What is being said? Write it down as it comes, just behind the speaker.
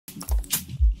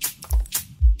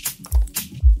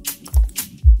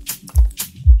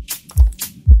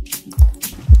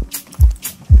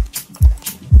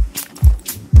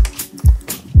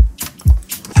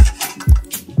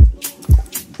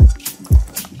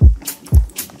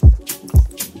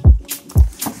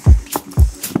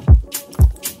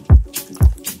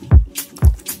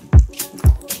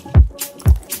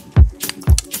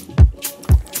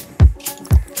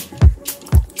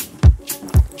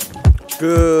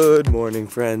Good morning,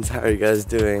 friends. How are you guys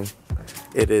doing?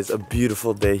 It is a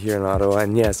beautiful day here in Ottawa,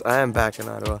 and yes, I am back in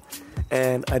Ottawa.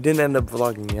 And I didn't end up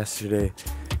vlogging yesterday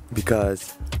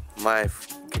because my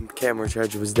camera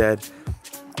charger was dead,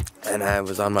 and I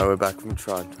was on my way back from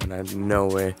Toronto, and I had no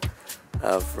way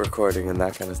of recording and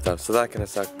that kind of stuff. So that kind of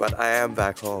sucked, but I am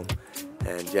back home,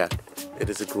 and yeah, it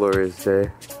is a glorious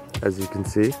day, as you can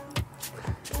see.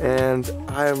 And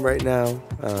I am right now,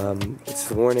 it's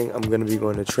the morning, I'm going to be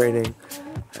going to training,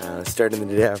 starting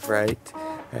the day off right,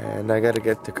 and I got to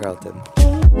get to Carleton.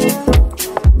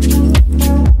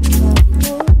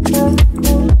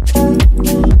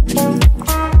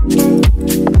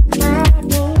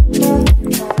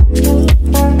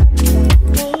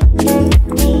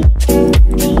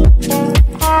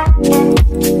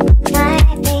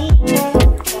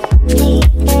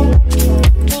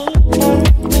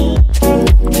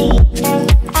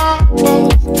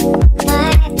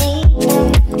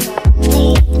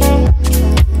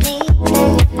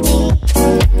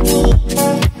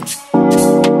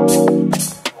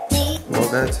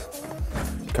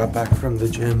 Got back from the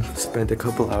gym, spent a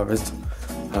couple hours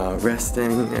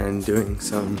resting and doing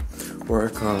some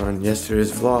work on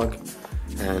yesterday's vlog,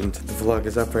 and the vlog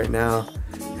is up right now,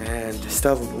 and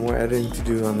still have a bit more editing to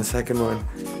do on the second one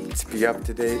to be up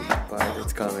to date, but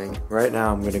it's coming. Right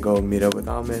now I'm gonna go meet up with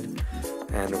Ahmed,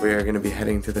 and we are gonna be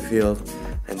heading to the field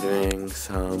and doing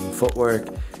some footwork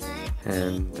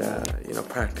and you know,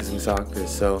 practicing soccer.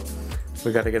 So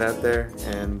we gotta get out there,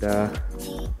 and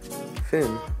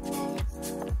Finn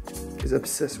is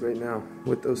obsessed right now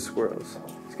with those squirrels.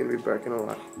 He's gonna be barking a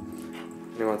lot.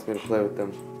 And he wants me to play with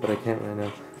them, but I can't right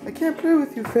now. I can't play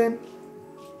with you, Finn.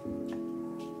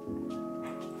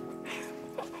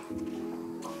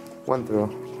 One throw.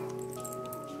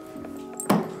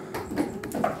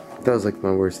 That was like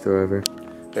my worst throw ever.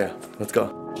 But yeah, let's go.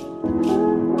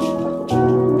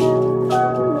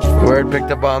 Word picked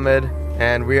up Ahmed,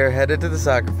 and we are headed to the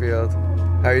soccer field.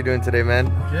 How are you doing today,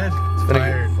 man? Good.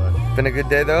 Tired, but been a good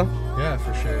day though? Yeah,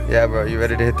 for sure. Yeah, bro, you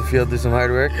ready to hit the field, do some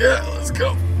hard work? Yeah, let's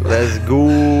go. Let's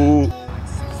go.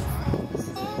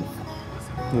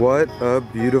 What a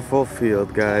beautiful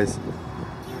field, guys.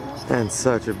 And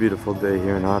such a beautiful day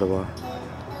here in Ottawa.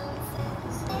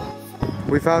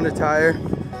 We found a tire,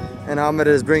 and Ahmed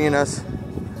is bringing us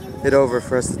it over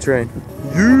for us to train.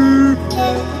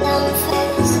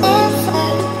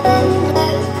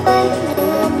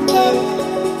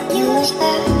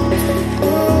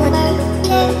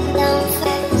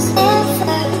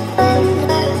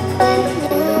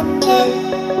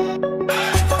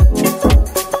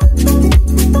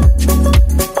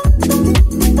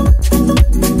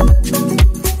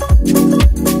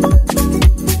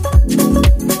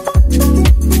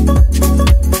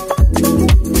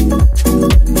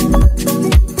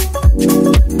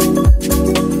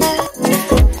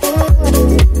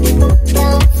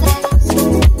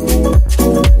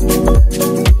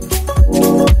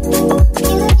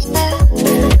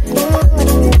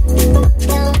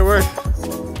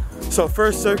 So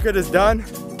first circuit is done.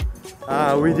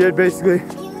 We did basically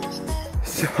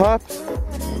hops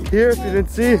here, if you didn't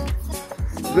see.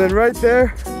 Then right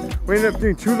there, we ended up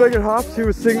doing two-legged hops. He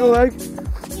was single leg.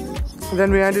 And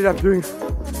then we ended up doing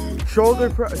shoulder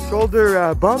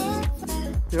bumps.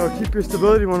 You know, keep your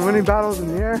stability when winning battles in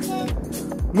the air.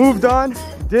 Moved on,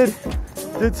 did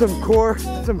some core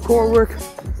work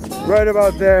right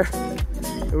about there.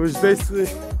 It was basically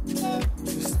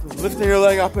just lifting your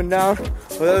leg up and down,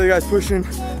 while the other guy's pushing,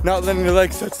 not letting the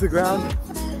legs touch the ground.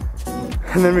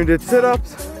 And then we did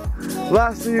sit-ups.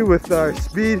 Lastly with our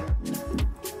speed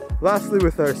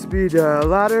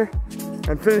ladder,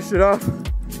 and finished it off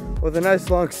with a nice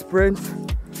long sprint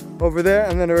over there,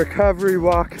 and then a recovery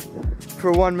walk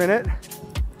for 1 minute.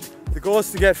 The goal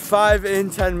is to get 5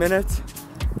 in 10 minutes.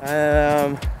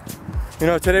 You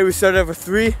know, today we started out with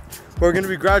 3. We're going to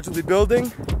be gradually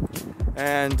building,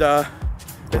 and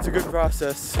it's a good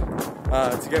process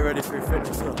to get ready for your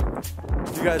fitness. So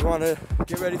if you guys want to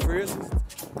get ready for yours,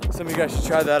 some of you guys should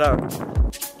try that out.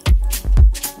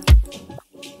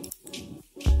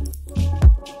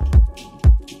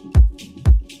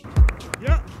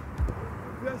 Yeah.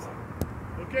 Yes.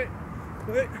 Okay.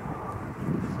 Wait.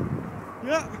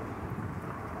 Yeah.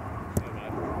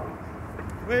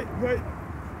 Wait.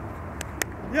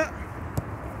 Yeah.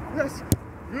 Yes.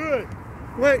 Good.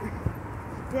 Wait.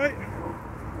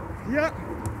 Yeah.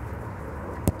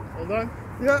 Hold on.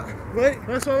 Yeah. Wait.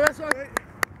 That's one. Wait.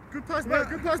 Good pass back.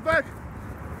 Good pass back.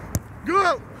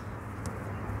 Go.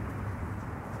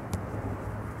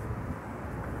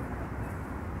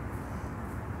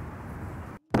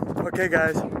 Okay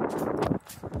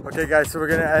guys, so we're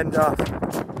gonna end off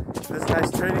This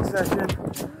nice training session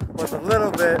was a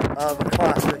little bit of a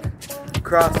classic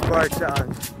crossbar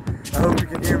challenge. I hope you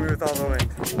can hear me with all the wind.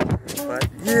 But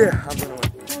yeah, I'm gonna win.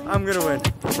 I'm gonna win.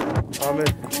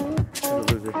 Ahmed is a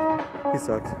loser. He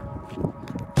sucks.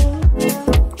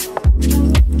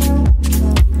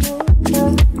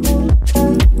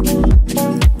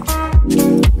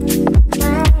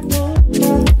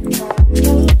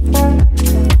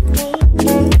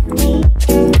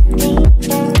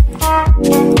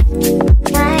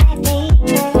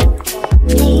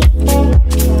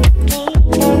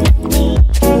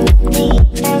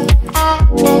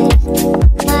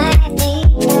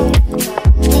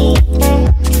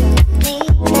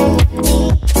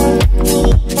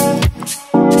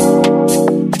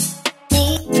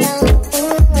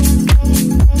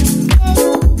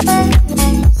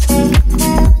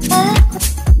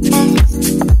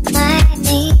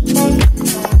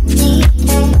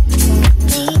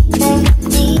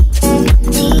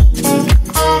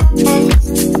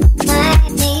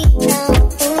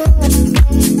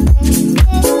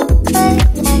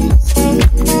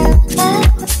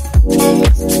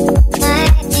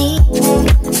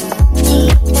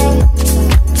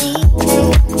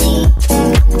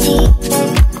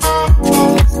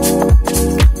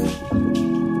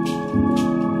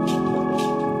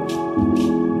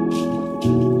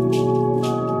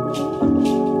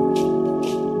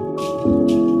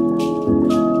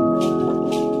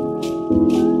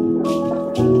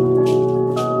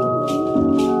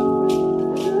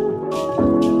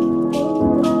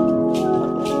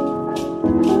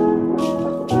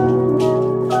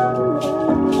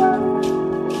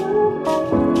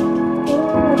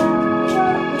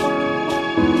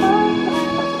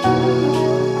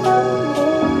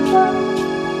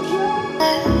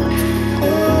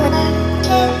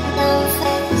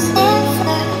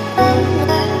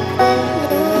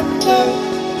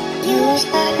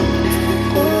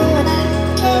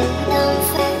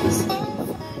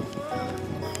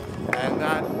 And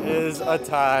that is a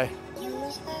tie.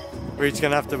 We're each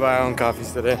gonna have to buy our own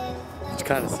coffees today, which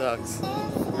kind of sucks. It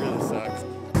really sucks.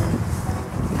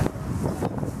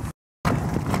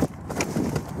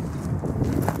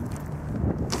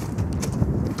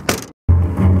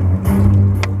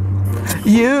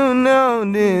 You know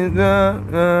this.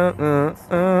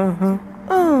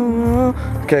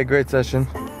 Okay, great session.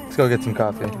 Let's go get some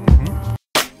coffee.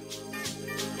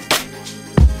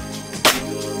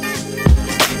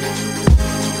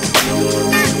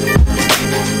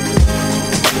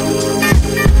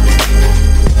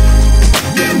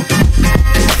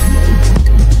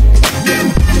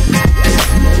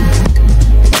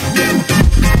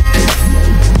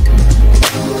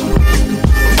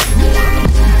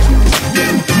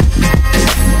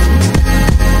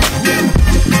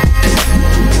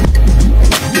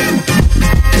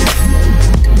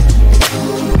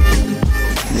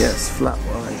 Yes, flat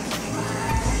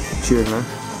white. Cheers, man.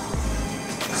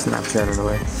 Snapchatting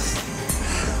away.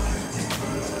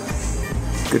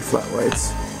 Good flat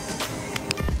whites.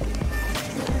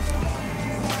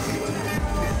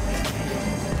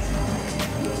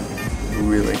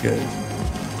 Really good.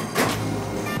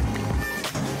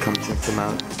 Come check them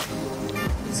out.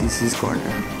 CC's Corner.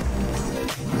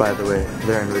 By the way,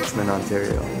 they're in Richmond,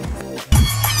 Ontario.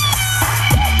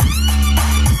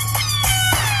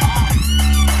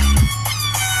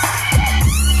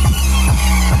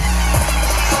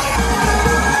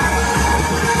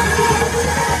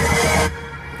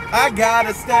 I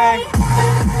gotta stay.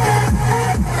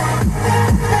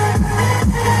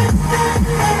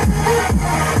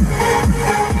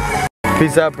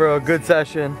 Peace out, bro. Good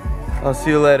session. I'll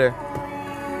see you later.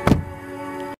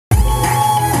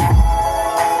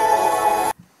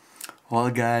 Well,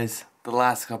 guys, the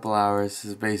last couple hours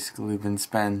has basically been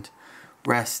spent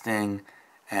resting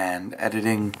and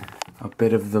editing a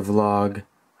bit of the vlog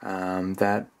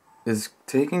that is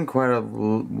taking quite a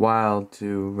while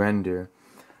to render.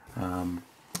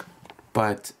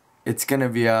 But it's gonna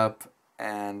be up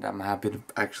and I'm happy to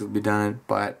actually be done it,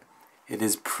 but it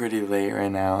is pretty late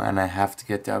right now and I have to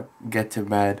get to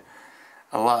bed.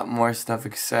 A lot more stuff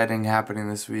exciting happening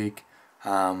this week.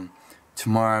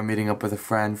 Tomorrow I'm meeting up with a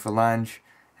friend for lunch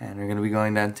and we're gonna be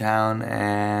going downtown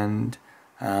and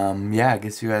yeah, I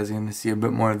guess you guys are gonna see a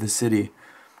bit more of the city.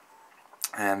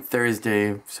 And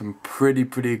Thursday, some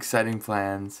pretty exciting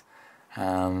plans,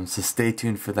 so stay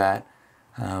tuned for that.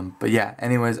 But yeah,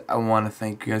 anyways, I want to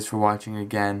thank you guys for watching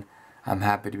again. I'm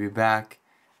happy to be back,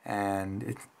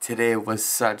 and today was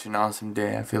such an awesome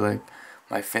day. I feel like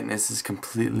my fitness is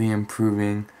completely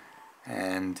improving,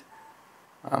 and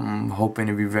I'm hoping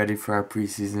to be ready for our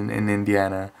preseason in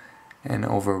Indiana in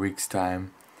over a week's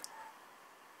time.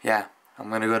 yeah, I'm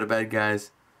gonna go to bed,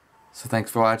 guys. So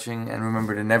thanks for watching, and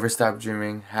remember to never stop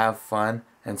dreaming, have fun,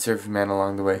 and serve human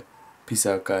along the way. Peace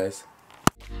out, guys.